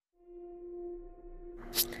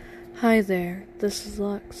Hi there, this is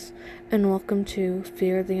Lux, and welcome to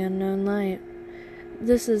Fear the Unknown Light.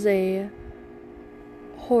 This is a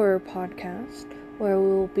horror podcast where we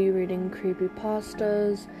will be reading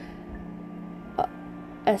creepypastas,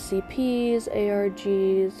 SCPs,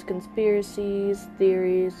 ARGs, conspiracies,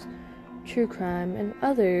 theories, true crime, and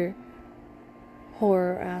other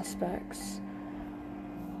horror aspects.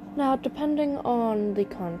 Now, depending on the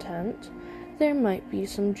content, there might be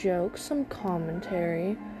some jokes, some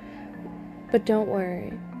commentary, but don't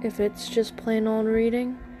worry, if it's just plain old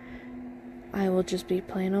reading, I will just be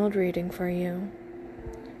plain old reading for you.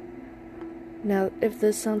 Now, if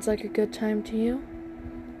this sounds like a good time to you,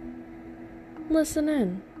 listen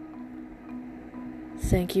in.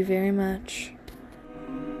 Thank you very much.